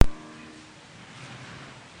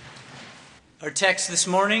Our text this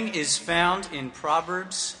morning is found in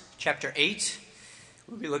Proverbs chapter 8.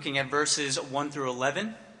 We'll be looking at verses 1 through 11.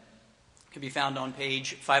 It can be found on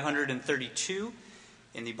page 532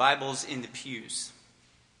 in the Bibles in the pews.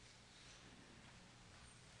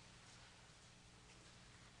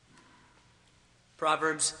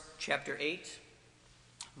 Proverbs chapter 8,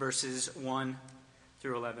 verses 1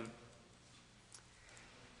 through 11.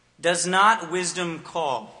 Does not wisdom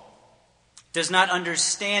call? Does not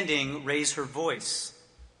understanding raise her voice?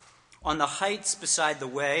 On the heights beside the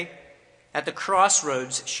way, at the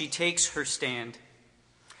crossroads she takes her stand.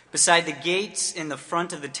 Beside the gates in the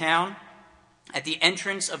front of the town, at the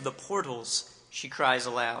entrance of the portals, she cries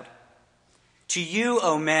aloud. To you,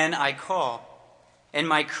 O men, I call, and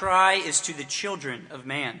my cry is to the children of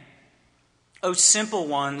man. O simple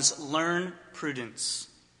ones, learn prudence.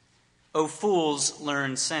 O fools,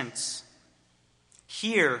 learn sense.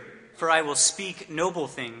 Hear, for I will speak noble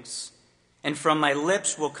things, and from my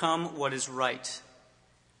lips will come what is right.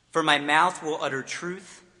 For my mouth will utter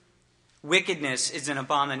truth. Wickedness is an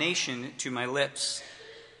abomination to my lips.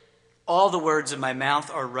 All the words of my mouth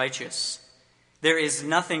are righteous. There is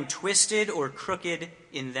nothing twisted or crooked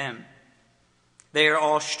in them. They are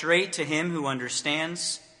all straight to him who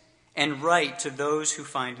understands, and right to those who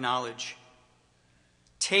find knowledge.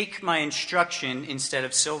 Take my instruction instead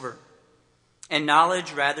of silver, and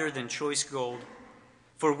knowledge rather than choice gold.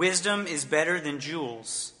 For wisdom is better than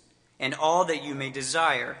jewels, and all that you may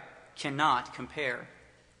desire cannot compare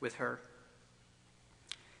with her.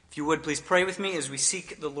 If you would, please pray with me as we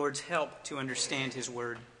seek the Lord's help to understand his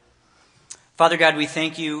word. Father God, we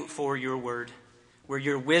thank you for your word, where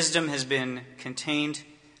your wisdom has been contained,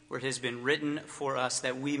 where it has been written for us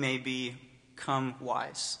that we may become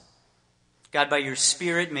wise. God, by your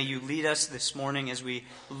Spirit, may you lead us this morning as we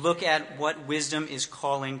look at what wisdom is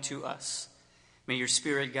calling to us. May your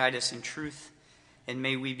Spirit guide us in truth, and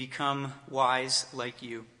may we become wise like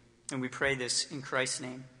you. And we pray this in Christ's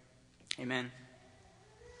name. Amen.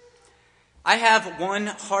 I have one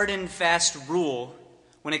hard and fast rule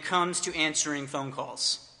when it comes to answering phone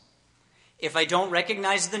calls. If I don't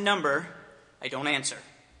recognize the number, I don't answer.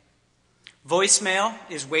 Voicemail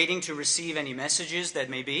is waiting to receive any messages that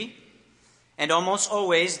may be. And almost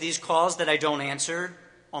always, these calls that I don't answer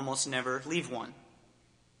almost never leave one.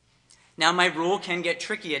 Now, my rule can get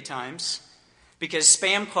tricky at times because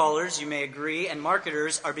spam callers, you may agree, and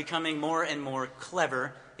marketers are becoming more and more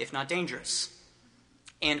clever, if not dangerous,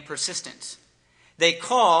 and persistent. They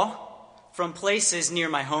call from places near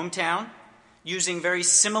my hometown using very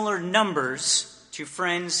similar numbers to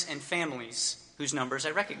friends and families whose numbers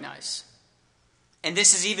I recognize. And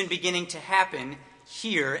this is even beginning to happen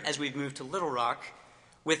here, as we've moved to Little Rock,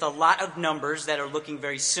 with a lot of numbers that are looking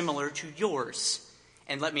very similar to yours.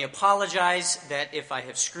 And let me apologize that if I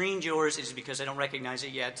have screened yours, it is because I don't recognize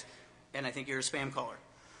it yet, and I think you're a spam caller.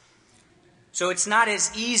 So it's not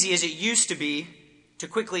as easy as it used to be to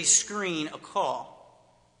quickly screen a call.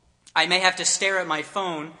 I may have to stare at my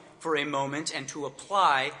phone for a moment and to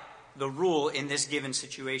apply the rule in this given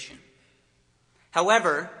situation.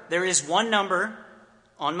 However, there is one number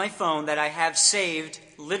on my phone that I have saved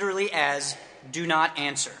literally as do not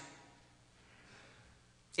answer.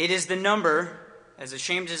 It is the number, as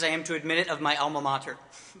ashamed as I am to admit it, of my alma mater,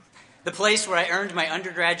 the place where I earned my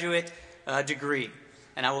undergraduate degree.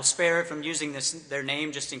 And I will spare it from using their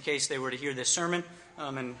name just in case they were to hear this sermon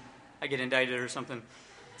and I get indicted or something.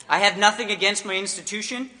 I have nothing against my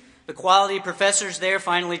institution. The quality professors there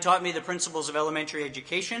finally taught me the principles of elementary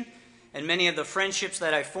education. And many of the friendships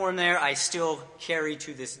that I formed there, I still carry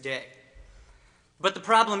to this day. But the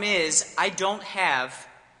problem is, I don't have,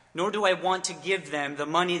 nor do I want to give them the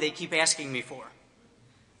money they keep asking me for.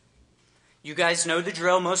 You guys know the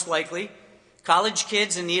drill, most likely. College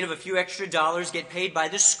kids in need of a few extra dollars get paid by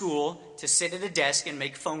the school to sit at a desk and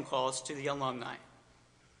make phone calls to the alumni.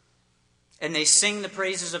 And they sing the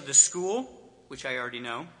praises of the school, which I already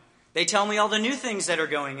know. They tell me all the new things that are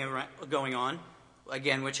going on,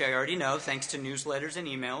 again, which I already know, thanks to newsletters and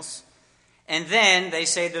emails. And then they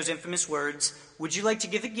say those infamous words, would you like to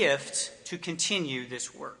give a gift to continue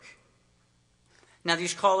this work? Now,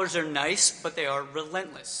 these callers are nice, but they are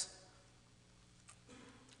relentless.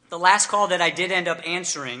 The last call that I did end up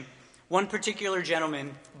answering, one particular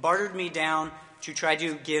gentleman bartered me down to try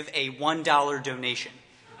to give a $1 donation.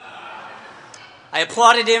 I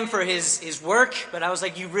applauded him for his work, but I was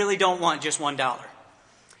like, you really don't want just $1.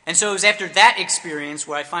 And so it was after that experience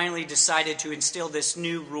where I finally decided to instill this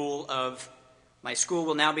new rule of my school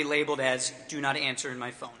will now be labeled as do not answer in my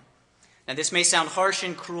phone. Now this may sound harsh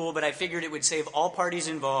and cruel, but I figured it would save all parties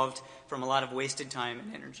involved from a lot of wasted time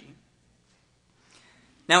and energy.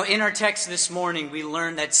 Now, in our text this morning, we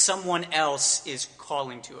learn that someone else is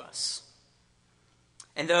calling to us.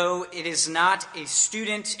 And though it is not a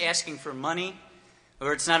student asking for money,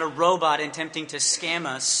 or it's not a robot attempting to scam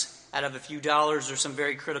us out of a few dollars or some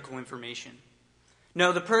very critical information.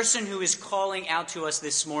 No, the person who is calling out to us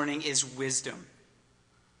this morning is wisdom.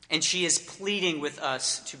 And she is pleading with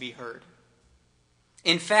us to be heard.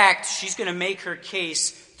 In fact, she's going to make her case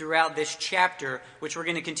throughout this chapter, which we're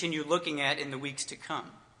going to continue looking at in the weeks to come.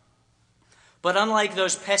 But unlike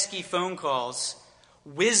those pesky phone calls,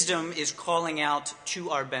 wisdom is calling out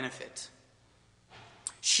to our benefit.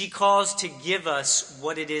 She calls to give us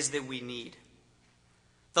what it is that we need.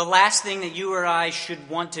 The last thing that you or I should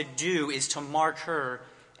want to do is to mark her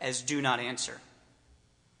as do not answer.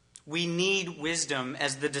 We need wisdom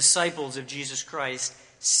as the disciples of Jesus Christ,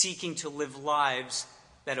 seeking to live lives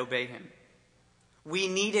that obey him. We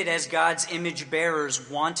need it as God's image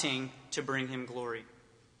bearers wanting to bring him glory.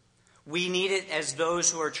 We need it as those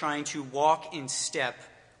who are trying to walk in step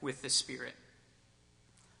with the Spirit.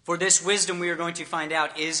 For this wisdom, we are going to find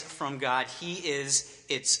out, is from God. He is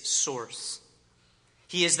its source.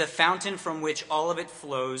 He is the fountain from which all of it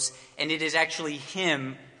flows, and it is actually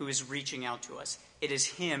him who is reaching out to us. It is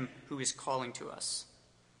him who is calling to us.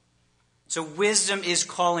 So wisdom is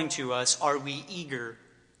calling to us. Are we eager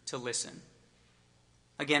to listen?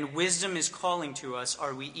 Again, wisdom is calling to us.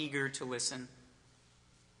 Are we eager to listen?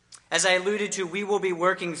 As I alluded to, we will be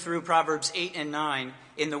working through Proverbs 8 and 9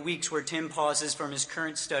 in the weeks where Tim pauses from his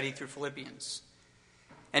current study through Philippians.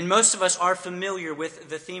 And most of us are familiar with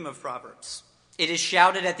the theme of Proverbs. It is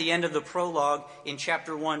shouted at the end of the prologue in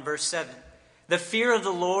chapter 1, verse 7. The fear of the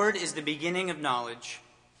Lord is the beginning of knowledge.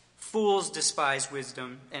 Fools despise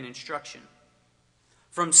wisdom and instruction.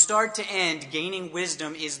 From start to end, gaining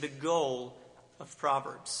wisdom is the goal of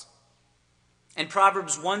Proverbs. And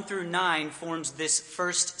Proverbs 1 through 9 forms this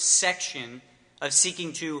first section of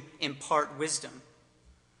seeking to impart wisdom.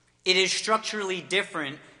 It is structurally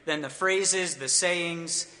different than the phrases, the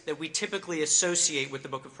sayings that we typically associate with the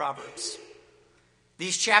book of Proverbs.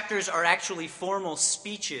 These chapters are actually formal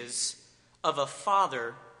speeches of a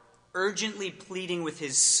father urgently pleading with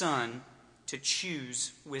his son to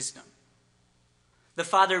choose wisdom. The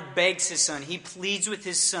father begs his son, he pleads with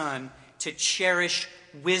his son to cherish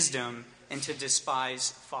wisdom and to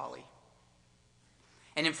despise folly.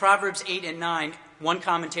 And in Proverbs 8 and 9, one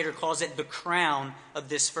commentator calls it the crown of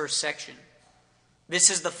this first section. This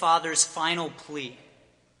is the father's final plea.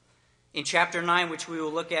 In chapter 9, which we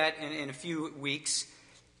will look at in a few weeks,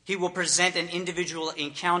 he will present an individual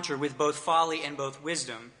encounter with both folly and both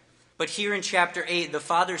wisdom. But here in chapter 8, the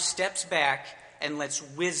father steps back and lets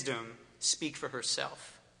wisdom speak for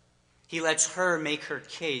herself. He lets her make her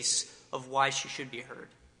case of why she should be heard.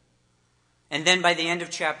 And then by the end of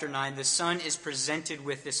chapter 9, the son is presented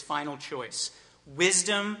with this final choice: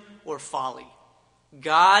 wisdom or folly,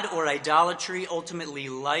 God or idolatry, ultimately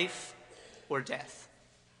life or death.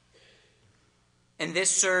 And this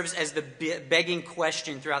serves as the begging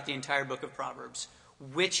question throughout the entire book of Proverbs.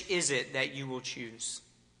 Which is it that you will choose?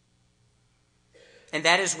 And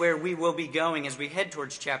that is where we will be going as we head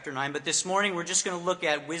towards chapter 9. But this morning we're just going to look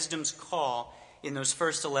at wisdom's call in those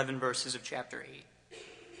first 11 verses of chapter 8.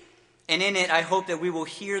 And in it, I hope that we will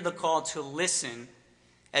hear the call to listen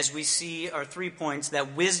as we see our 3 points: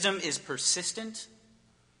 that wisdom is persistent,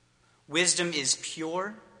 wisdom is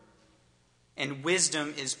pure, and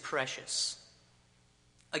wisdom is precious.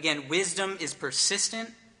 Again, wisdom is persistent,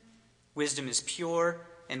 wisdom is pure,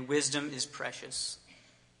 and wisdom is precious.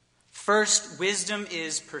 First, wisdom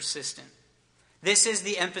is persistent. This is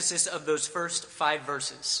the emphasis of those first 5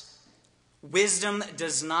 verses. Wisdom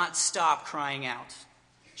does not stop crying out.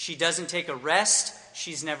 She doesn't take a rest.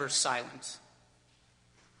 She's never silent.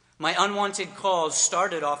 My unwanted calls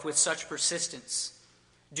started off with such persistence.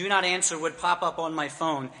 Do not answer would pop up on my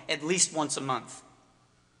phone at least once a month.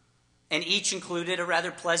 And each included a rather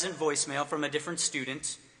pleasant voicemail from a different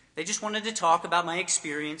student. They just wanted to talk about my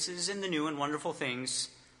experiences and the new and wonderful things.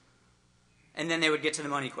 And then they would get to the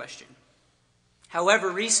money question. However,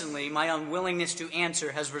 recently, my unwillingness to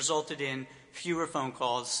answer has resulted in fewer phone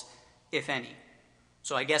calls, if any.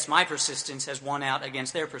 So I guess my persistence has won out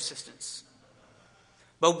against their persistence.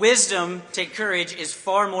 But wisdom, take courage, is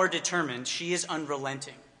far more determined. She is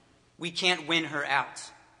unrelenting. We can't win her out.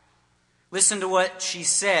 Listen to what she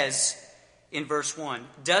says in verse 1.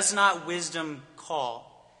 Does not wisdom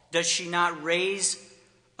call? Does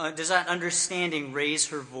not understanding raise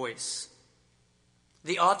her voice?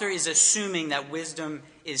 The author is assuming that wisdom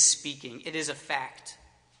is speaking. It is a fact.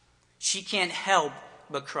 She can't help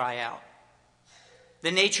but cry out.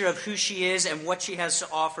 The nature of who she is and what she has to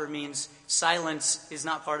offer means silence is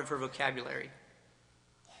not part of her vocabulary.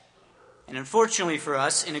 And unfortunately for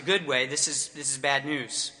us, in a good way, this is bad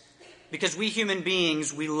news. Because we human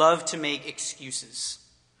beings, we love to make excuses.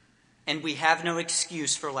 And we have no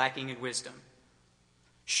excuse for lacking in wisdom.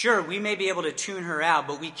 Sure, we may be able to tune her out,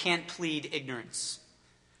 but we can't plead ignorance.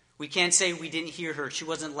 We can't say we didn't hear her, she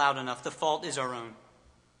wasn't loud enough. The fault is our own.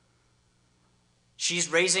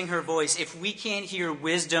 She's raising her voice. If we can't hear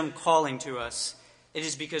wisdom calling to us, it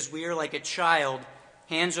is because we are like a child,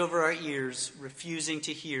 hands over our ears, refusing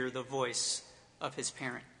to hear the voice of his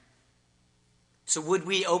parent. So would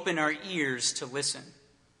we open our ears to listen?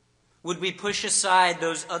 Would we push aside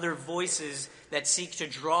those other voices that seek to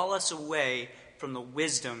draw us away from the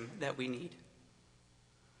wisdom that we need?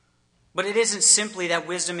 But it isn't simply that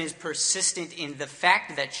wisdom is persistent in the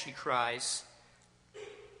fact that she cries.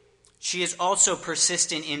 She is also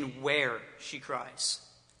persistent in where she cries,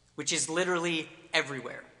 which is literally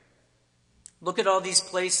everywhere. Look at all these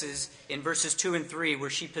places in verses 2 and 3 where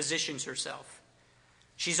she positions herself.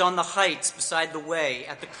 She's on the heights beside the way,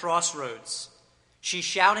 at the crossroads. She's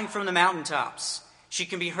shouting from the mountaintops. She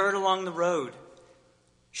can be heard along the road.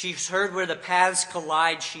 She's heard where the paths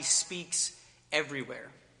collide. She speaks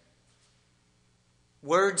everywhere.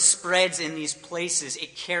 Word spreads in these places.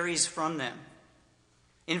 It carries from them.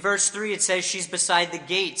 In verse 3, it says she's beside the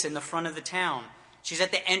gates in the front of the town. She's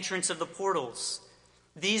at the entrance of the portals.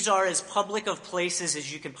 These are as public of places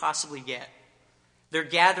as you can possibly get. They're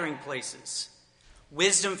gathering places.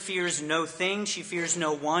 Wisdom fears no thing. She fears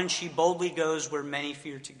no one. She boldly goes where many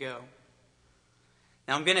fear to go.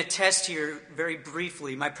 Now, I'm going to test here very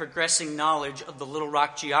briefly my progressing knowledge of the Little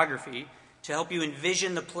Rock geography to help you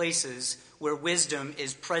envision the places where wisdom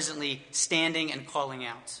is presently standing and calling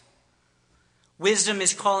out. Wisdom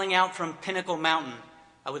is calling out from Pinnacle Mountain.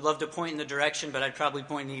 I would love to point in the direction, but I'd probably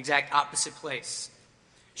point in the exact opposite place.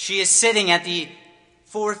 She is sitting at the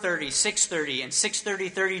 4:30, 6:30, and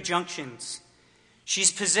 6:30 junctions.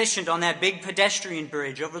 She's positioned on that big pedestrian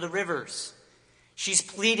bridge over the rivers. She's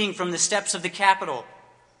pleading from the steps of the Capitol.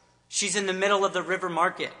 She's in the middle of the river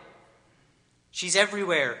market. She's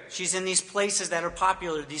everywhere. She's in these places that are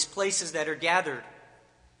popular, these places that are gathered.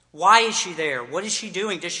 Why is she there? What is she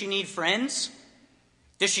doing? Does she need friends?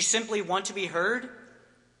 Does she simply want to be heard?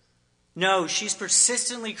 No, she's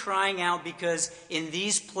persistently crying out because in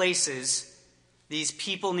these places, these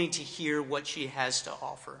people need to hear what she has to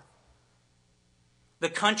offer. The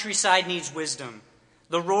countryside needs wisdom.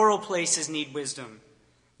 The rural places need wisdom.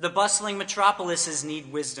 The bustling metropolises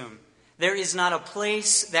need wisdom. There is not a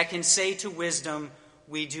place that can say to wisdom,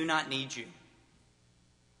 "We do not need you."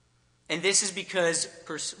 And this is because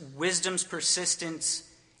wisdom's persistence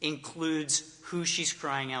includes who she's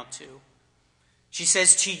crying out to. She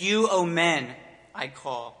says, "To you, O men, I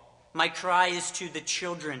call. My cry is to the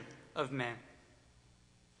children of men."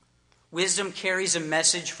 Wisdom carries a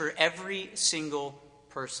message for every single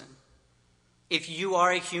person. If you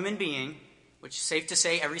are a human being, which is safe to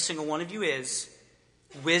say every single one of you is,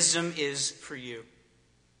 wisdom is for you.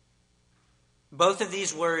 Both of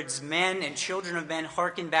these words, men and children of men,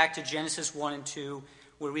 harken back to Genesis 1 and 2,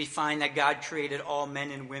 where we find that God created all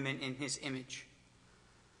men and women in his image.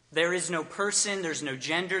 There is no person, there's no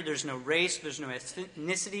gender, there's no race, there's no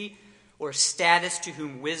ethnicity or status to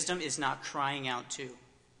whom wisdom is not crying out to.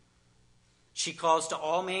 She calls to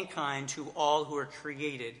all mankind, to all who are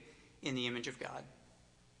created in the image of God.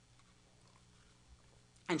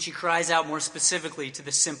 And she cries out more specifically to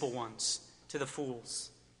the simple ones, to the fools.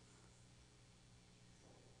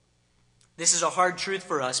 This is a hard truth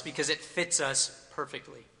for us because it fits us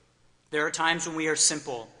perfectly. There are times when we are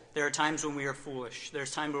simple. There are times when we are foolish.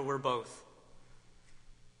 There's times where we're both.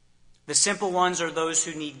 The simple ones are those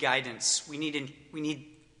who need guidance. We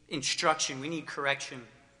need instruction. We need correction.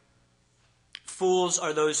 Fools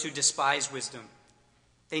are those who despise wisdom.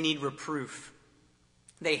 They need reproof.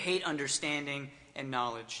 They hate understanding and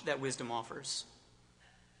knowledge that wisdom offers.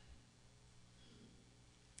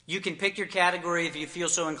 You can pick your category if you feel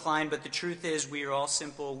so inclined, but the truth is we are all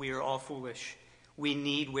simple, we are all foolish. We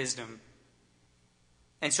need wisdom.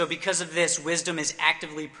 And so because of this, wisdom is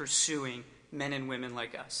actively pursuing men and women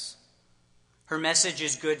like us. Her message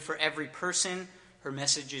is good for every person. Her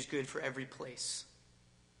message is good for every place.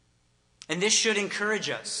 And this should encourage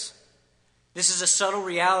us. This is a subtle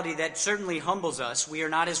reality that certainly humbles us. We are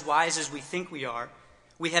not as wise as we think we are.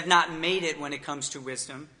 We have not made it when it comes to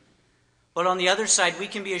wisdom. But on the other side, we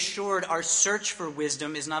can be assured our search for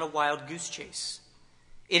wisdom is not a wild goose chase.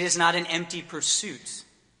 It is not an empty pursuit.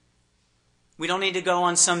 We don't need to go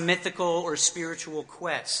on some mythical or spiritual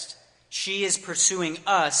quest. She is pursuing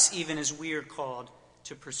us even as we are called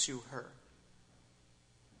to pursue her.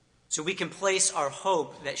 So we can place our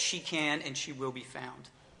hope that she can and she will be found.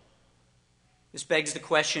 This begs the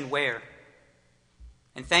question, where?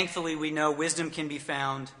 And thankfully, we know wisdom can be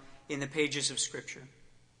found in the pages of Scripture.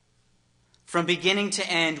 From beginning to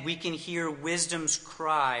end, we can hear wisdom's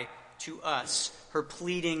cry to us, her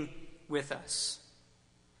pleading with us.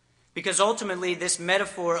 Because ultimately, this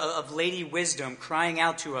metaphor of Lady Wisdom crying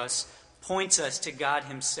out to us points us to God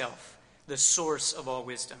himself, the source of all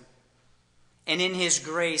wisdom. And in his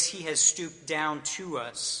grace, he has stooped down to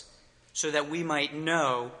us so that we might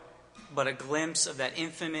know but a glimpse of that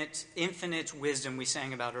infinite wisdom we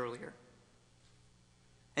sang about earlier.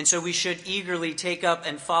 And so we should eagerly take up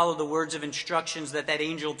and follow the words of instructions that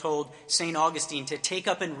angel told St. Augustine to take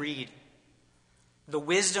up and read. The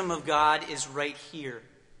wisdom of God is right here,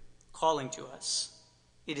 calling to us.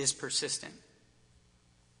 It is persistent.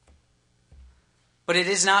 But it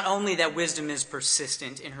is not only that wisdom is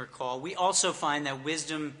persistent in her call, we also find that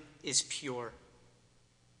wisdom is pure.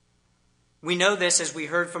 We know this as we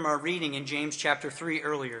heard from our reading in James chapter 3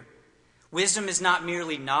 earlier. Wisdom is not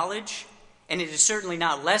merely knowledge, and it is certainly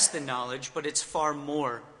not less than knowledge, but it's far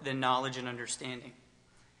more than knowledge and understanding.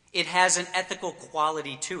 It has an ethical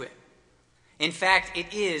quality to it. In fact,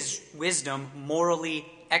 it is wisdom morally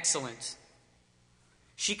excellent.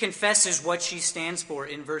 She confesses what she stands for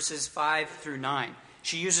in verses 5 through 9.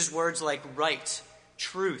 She uses words like right,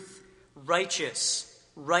 truth, righteous,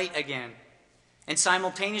 right again. And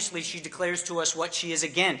simultaneously, she declares to us what she is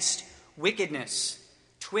against: wickedness,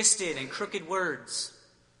 twisted and crooked words.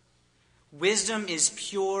 Wisdom is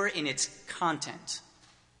pure in its content.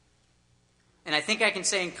 And I think I can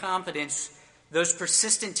say in confidence, those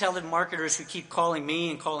persistent telemarketers who keep calling me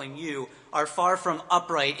and calling you are far from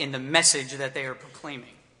upright in the message that they are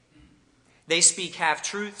proclaiming. They speak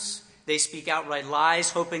half-truths. They speak outright lies,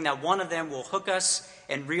 hoping that one of them will hook us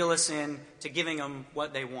and reel us in to giving them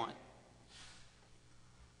what they want.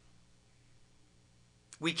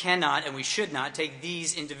 We cannot and we should not take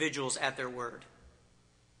these individuals at their word.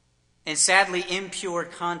 And sadly, impure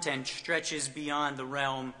content stretches beyond the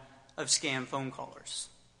realm of scam phone callers.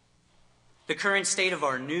 The current state of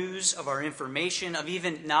our news, of our information, of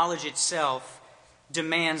even knowledge itself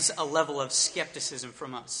demands a level of skepticism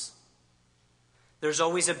from us. There's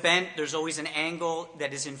always a bent, there's always an angle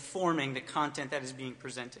that is informing the content that is being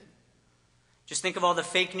presented. Just think of all the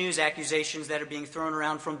fake news accusations that are being thrown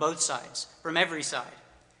around from both sides, from every side,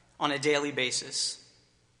 on a daily basis.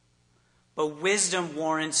 But wisdom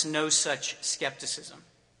warrants no such skepticism.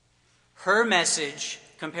 Her message,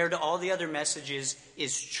 compared to all the other messages,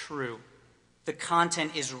 is true. The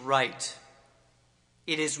content is right.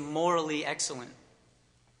 It is morally excellent.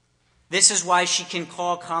 This is why she can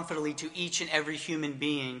call confidently to each and every human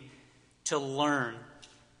being to learn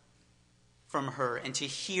from her and to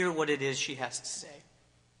hear what it is she has to say.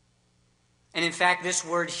 And in fact, this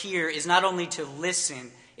word here is not only to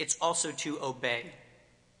listen, it's also to obey.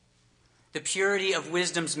 The purity of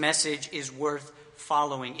wisdom's message is worth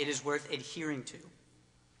following. It is worth adhering to.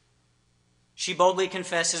 She boldly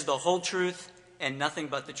confesses the whole truth and nothing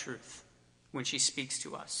but the truth when she speaks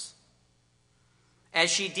to us. As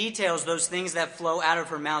she details those things that flow out of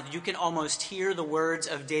her mouth, you can almost hear the words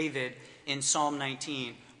of David in Psalm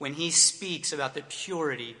 19 when he speaks about the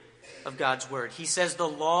purity of God's word. He says, "The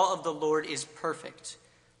law of the Lord is perfect,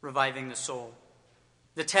 reviving the soul.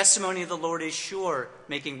 The testimony of the Lord is sure,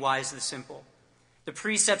 making wise the simple. The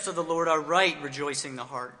precepts of the Lord are right, rejoicing the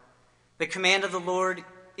heart. The command of the Lord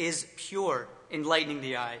is pure, enlightening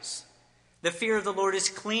the eyes. The fear of the Lord is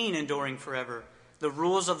clean, enduring forever. The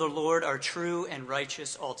rules of the Lord are true and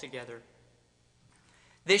righteous altogether."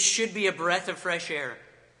 This should be a breath of fresh air.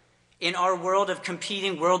 In our world of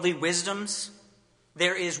competing worldly wisdoms,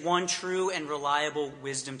 there is one true and reliable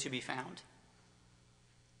wisdom to be found.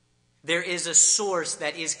 There is a source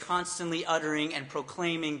that is constantly uttering and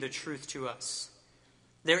proclaiming the truth to us.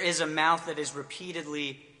 There is a mouth that is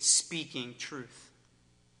repeatedly speaking truth.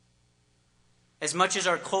 As much as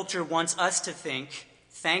our culture wants us to think,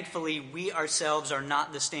 thankfully, we ourselves are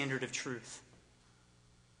not the standard of truth.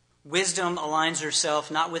 Wisdom aligns herself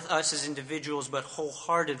not with us as individuals, but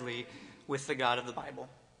wholeheartedly with the God of the Bible.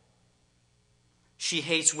 She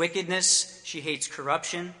hates wickedness. She hates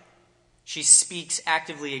corruption. She speaks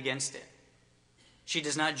actively against it. She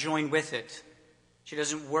does not join with it. She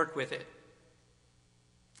doesn't work with it.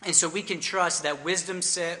 And so we can trust that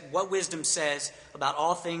what wisdom says about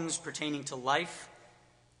all things pertaining to life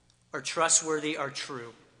are trustworthy, are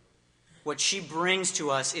true. What she brings to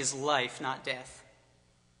us is life, not death.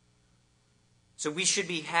 So we should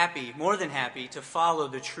be happy, more than happy, to follow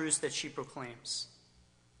the truths that she proclaims.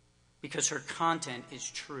 because her content is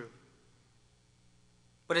true.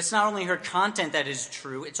 But it's not only her content that is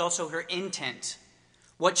true, it's also her intent.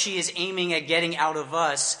 What she is aiming at getting out of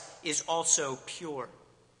us is also pure.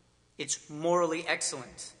 It's morally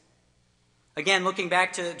excellent. Again, looking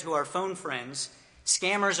back to our phone friends,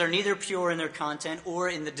 scammers are neither pure in their content or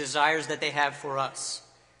in the desires that they have for us.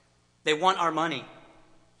 They want our money.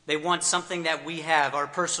 They want something that we have, our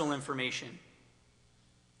personal information.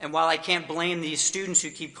 And while I can't blame these students who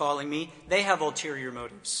keep calling me, they have ulterior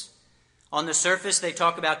motives. On the surface, they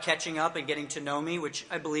talk about catching up and getting to know me, which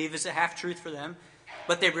I believe is a half-truth for them,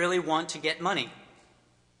 but they really want to get money.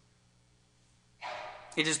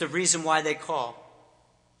 It is the reason why they call.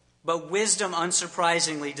 But wisdom,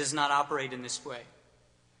 unsurprisingly, does not operate in this way.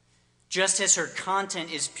 Just as her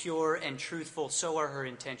content is pure and truthful, so are her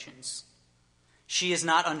intentions. She is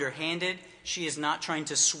not underhanded. She is not trying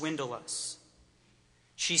to swindle us.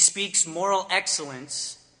 She speaks moral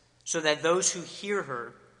excellence so that those who hear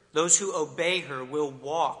her, those who obey her, will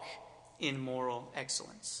walk in moral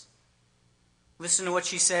excellence. Listen to what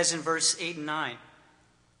she says in verse 8 and 9.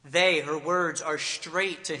 They, her words, are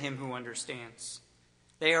straight to him who understands.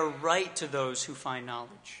 They are right to those who find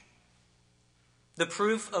knowledge. The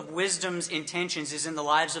proof of wisdom's intentions is in the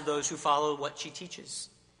lives of those who follow what she teaches.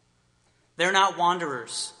 They're not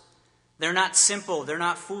wanderers. They're not simple. They're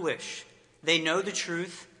not foolish. They know the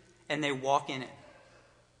truth and they walk in it.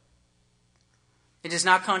 It is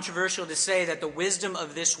not controversial to say that the wisdom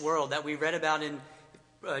of this world that we read about in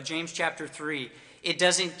James chapter 3, it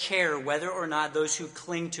doesn't care whether or not those who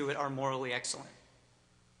cling to it are morally excellent.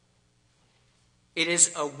 It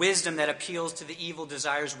is a wisdom that appeals to the evil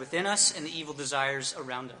desires within us and the evil desires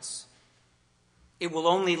around us. It will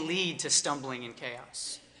only lead to stumbling and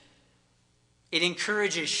chaos. It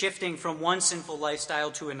encourages shifting from one sinful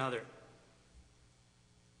lifestyle to another.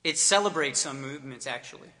 It celebrates some movements,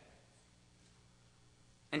 actually.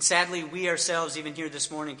 And sadly, we ourselves, even here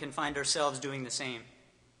this morning, can find ourselves doing the same.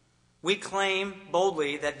 We claim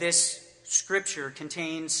boldly that this Scripture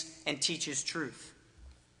contains and teaches truth.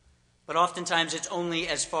 But oftentimes it's only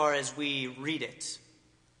as far as we read it.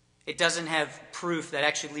 It doesn't have proof that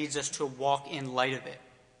actually leads us to walk in light of it.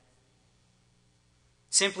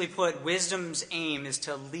 Simply put, wisdom's aim is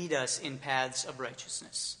to lead us in paths of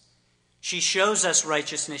righteousness. She shows us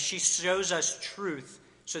righteousness. She shows us truth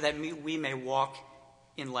so that we may walk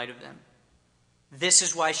in light of them. This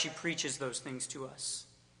is why she preaches those things to us.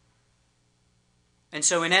 And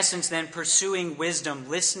so in essence then, pursuing wisdom,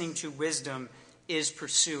 listening to wisdom, is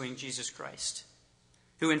pursuing Jesus Christ,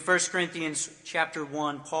 who in 1 Corinthians chapter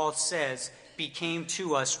 1, Paul says, became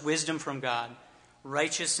to us wisdom from God,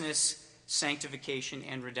 righteousness, sanctification,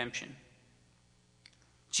 and redemption.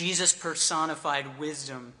 Jesus personified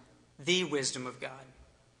wisdom, the wisdom of God.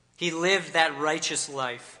 He lived that righteous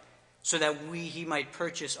life so that he might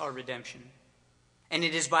purchase our redemption. And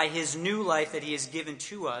it is by his new life that he has given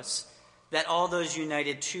to us that all those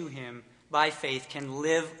united to him by faith can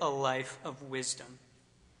live a life of wisdom.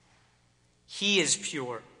 He is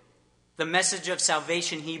pure. The message of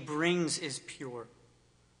salvation he brings is pure.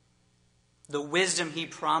 The wisdom he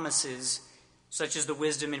promises, such as the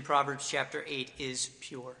wisdom in Proverbs chapter 8, is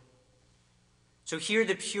pure. So hear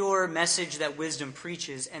the pure message that wisdom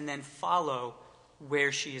preaches and then follow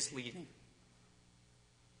where she is leading.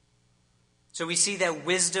 So we see that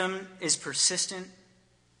wisdom is persistent,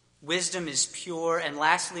 wisdom is pure, and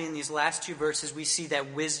lastly, in these last two verses, we see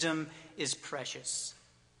that wisdom is precious.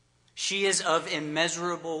 She is of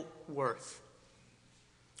immeasurable worth.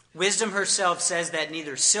 Wisdom herself says that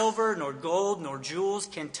neither silver nor gold nor jewels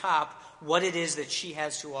can top what it is that she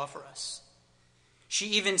has to offer us. She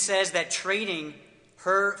even says that trading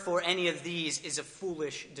her for any of these is a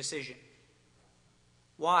foolish decision.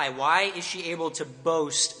 Why? Why is she able to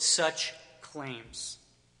boast such claims?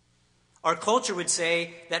 Our culture would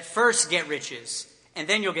say that first get riches, and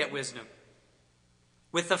then you'll get wisdom.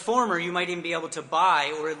 With the former, you might even be able to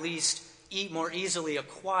buy, or at least more easily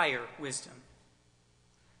acquire wisdom.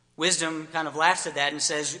 Wisdom kind of laughs at that and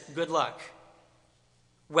says, good luck.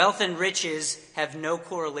 Wealth and riches have no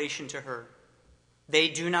correlation to her. They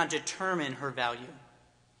do not determine her value.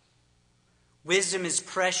 Wisdom is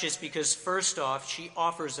precious because, first off, she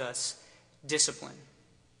offers us discipline.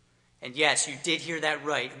 And yes, you did hear that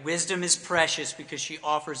right. Wisdom is precious because she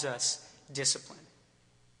offers us discipline.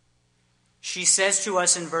 She says to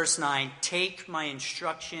us in verse 9, take my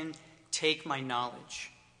instruction, take my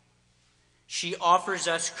knowledge. She offers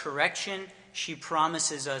us correction. She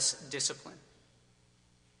promises us discipline.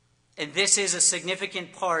 And this is a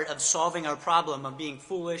significant part of solving our problem of being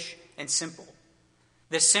foolish and simple.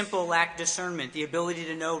 The simple lack discernment, the ability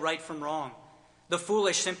to know right from wrong. The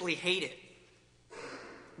foolish simply hate it.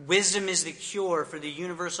 Wisdom is the cure for the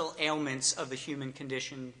universal ailments of the human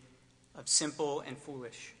condition of simple and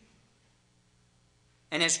foolish.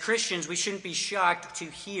 And as Christians, we shouldn't be shocked to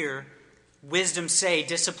hear wisdom say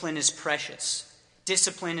discipline is precious.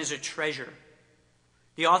 Discipline is a treasure.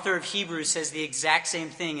 The author of Hebrews says the exact same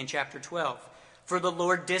thing in chapter 12. For the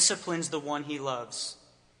Lord disciplines the one he loves.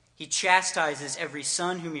 He chastises every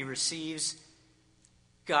son whom he receives.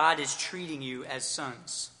 God is treating you as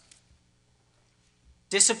sons.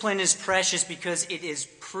 Discipline is precious because it is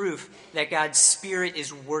proof that God's Spirit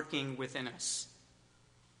is working within us.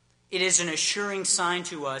 It is an assuring sign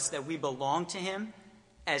to us that we belong to him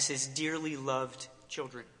as his dearly loved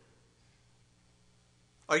children.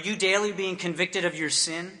 Are you daily being convicted of your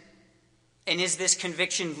sin? And is this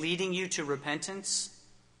conviction leading you to repentance?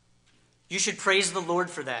 You should praise the Lord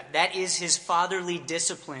for that. That is his fatherly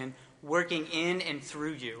discipline working in and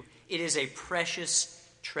through you. It is a precious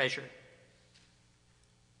treasure.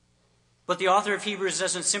 But the author of Hebrews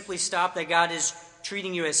doesn't simply stop that God is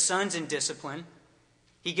treating you as sons in discipline.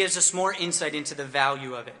 He gives us more insight into the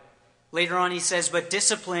value of it. Later on he says, but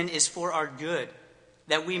discipline is for our good,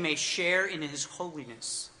 that we may share in his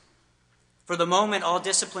holiness. For the moment, all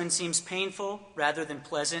discipline seems painful rather than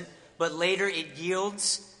pleasant, but later it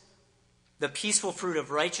yields the peaceful fruit of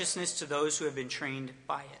righteousness to those who have been trained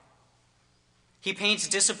by it. He paints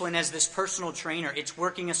discipline as this personal trainer. It's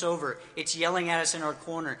working us over. It's yelling at us in our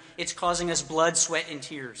corner. It's causing us blood, sweat, and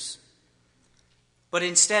tears. But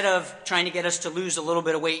instead of trying to get us to lose a little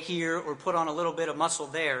bit of weight here or put on a little bit of muscle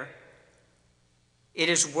there, it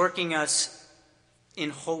is working us in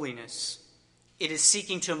holiness. It is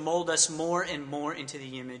seeking to mold us more and more into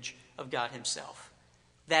the image of God himself.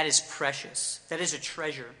 That is precious. That is a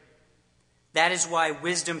treasure. That is why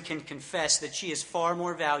wisdom can confess that she is far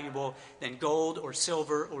more valuable than gold or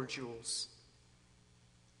silver or jewels.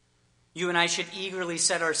 You and I should eagerly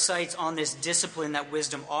set our sights on this discipline that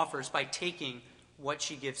wisdom offers by taking what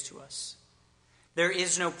she gives to us. There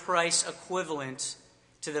is no price equivalent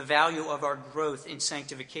to the value of our growth in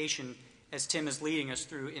sanctification, as Tim is leading us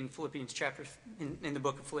through in Philippians in the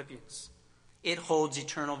book of Philippians. It holds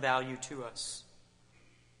eternal value to us.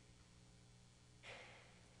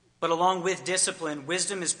 But along with discipline,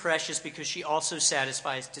 wisdom is precious because she also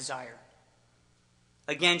satisfies desire.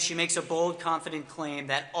 Again, she makes a bold, confident claim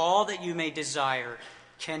that all that you may desire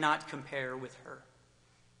cannot compare with her.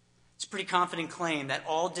 It's a pretty confident claim that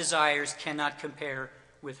all desires cannot compare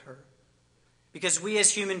with her. Because we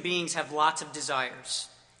as human beings have lots of desires.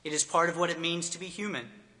 It is part of what it means to be human.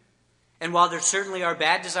 And while there certainly are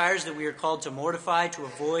bad desires that we are called to mortify, to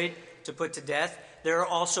avoid, to put to death, there are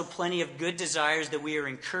also plenty of good desires that we are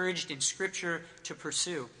encouraged in Scripture to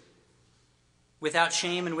pursue, without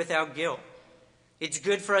shame and without guilt. It's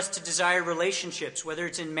good for us to desire relationships, whether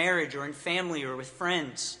it's in marriage or in family or with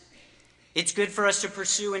friends. It's good for us to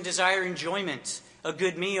pursue and desire enjoyment, a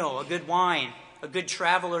good meal, a good wine, a good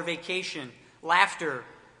travel or vacation, laughter,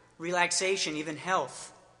 relaxation, even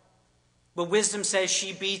health. But wisdom says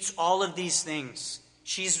she beats all of these things.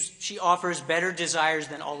 She offers better desires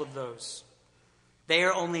than all of those. They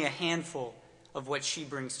are only a handful of what she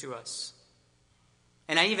brings to us.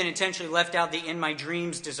 And I even intentionally left out the in my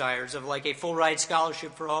dreams desires of like a full ride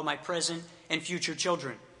scholarship for all my present and future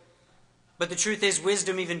children. But the truth is,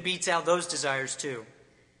 wisdom even beats out those desires too.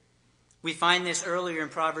 We find this earlier in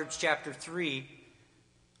Proverbs chapter 3,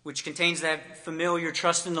 which contains that familiar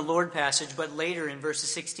trust in the Lord passage, but later in verses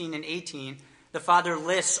 16 and 18, the Father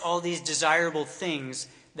lists all these desirable things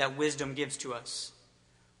that wisdom gives to us.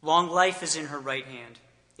 Long life is in her right hand.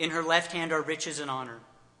 In her left hand are riches and honor.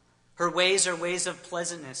 Her ways are ways of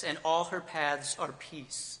pleasantness, and all her paths are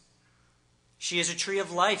peace. She is a tree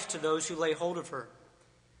of life to those who lay hold of her.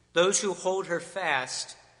 Those who hold her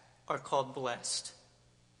fast are called blessed.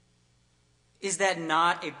 Is that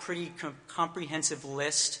not a pretty comprehensive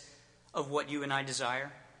list of what you and I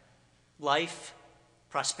desire? Life,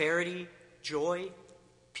 prosperity, joy,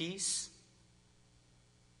 peace.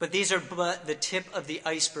 But these are but the tip of the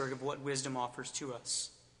iceberg of what wisdom offers to us.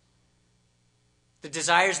 The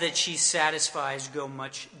desires that she satisfies go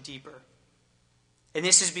much deeper. And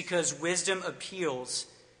this is because wisdom appeals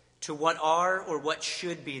to what are or what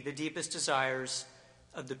should be the deepest desires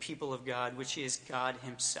of the people of God, which is God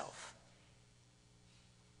himself.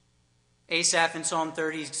 Asaph in Psalm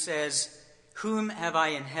 30 says, "Whom have I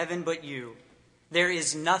in heaven but you? There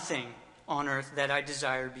is nothing on earth that I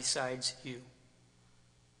desire besides you."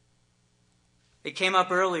 It came up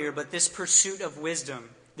earlier, but this pursuit of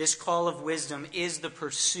wisdom, this call of wisdom, is the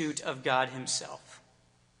pursuit of God himself.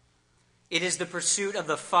 It is the pursuit of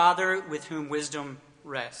the Father with whom wisdom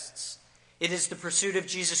rests. It is the pursuit of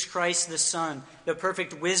Jesus Christ the Son, the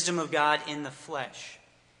perfect wisdom of God in the flesh.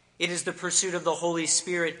 It is the pursuit of the Holy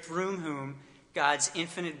Spirit, through whom God's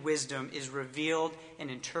infinite wisdom is revealed and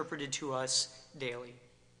interpreted to us daily.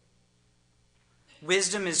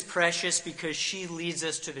 Wisdom is precious because she leads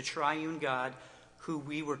us to the triune God, who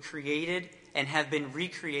we were created and have been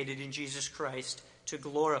recreated in Jesus Christ to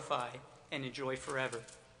glorify and enjoy forever,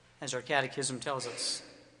 as our catechism tells us.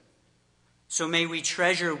 So may we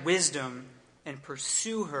treasure wisdom and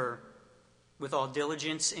pursue her with all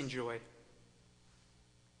diligence and joy.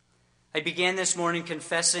 I began this morning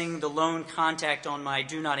confessing the lone contact on my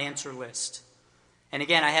do not answer list. And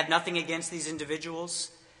again, I have nothing against these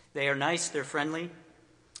individuals. They are nice, they're friendly.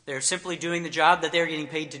 They're simply doing the job that they're getting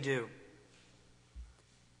paid to do.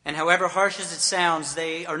 And however harsh as it sounds,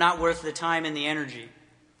 they are not worth the time and the energy.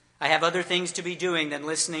 I have other things to be doing than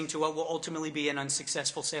listening to what will ultimately be an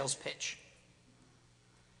unsuccessful sales pitch.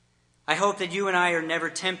 I hope that you and I are never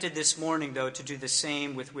tempted this morning, though, to do the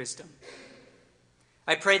same with wisdom.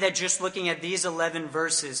 I pray that just looking at these 11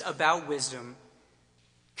 verses about wisdom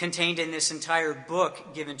contained in this entire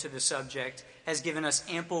book given to the subject has given us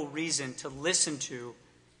ample reason to listen to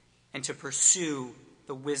and to pursue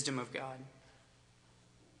the wisdom of God.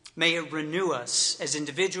 May it renew us as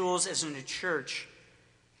individuals, as in a church,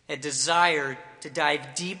 a desire to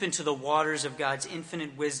dive deep into the waters of God's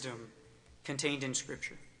infinite wisdom contained in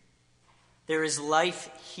Scripture. There is life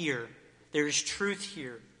here. There is truth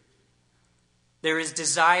here. There is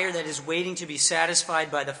desire that is waiting to be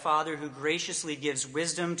satisfied by the Father who graciously gives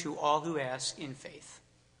wisdom to all who ask in faith.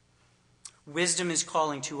 Wisdom is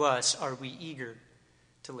calling to us. Are we eager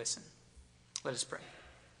to listen? Let us pray.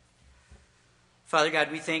 Father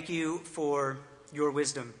God, we thank you for your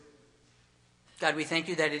wisdom. God, we thank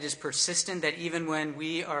you that it is persistent, that even when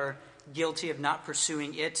we are guilty of not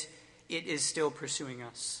pursuing it, it is still pursuing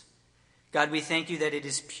us. God, we thank you that it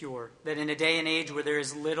is pure, that in a day and age where there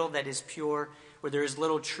is little that is pure, where there is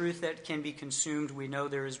little truth that can be consumed, we know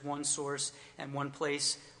there is one source and one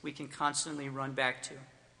place we can constantly run back to.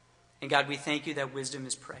 And God, we thank you that wisdom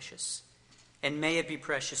is precious. And may it be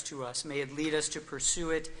precious to us. May it lead us to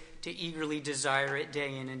pursue it, to eagerly desire it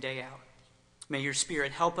day in and day out. May your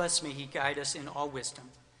Spirit help us. May he guide us in all wisdom.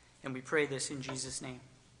 And we pray this in Jesus' name.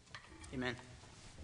 Amen.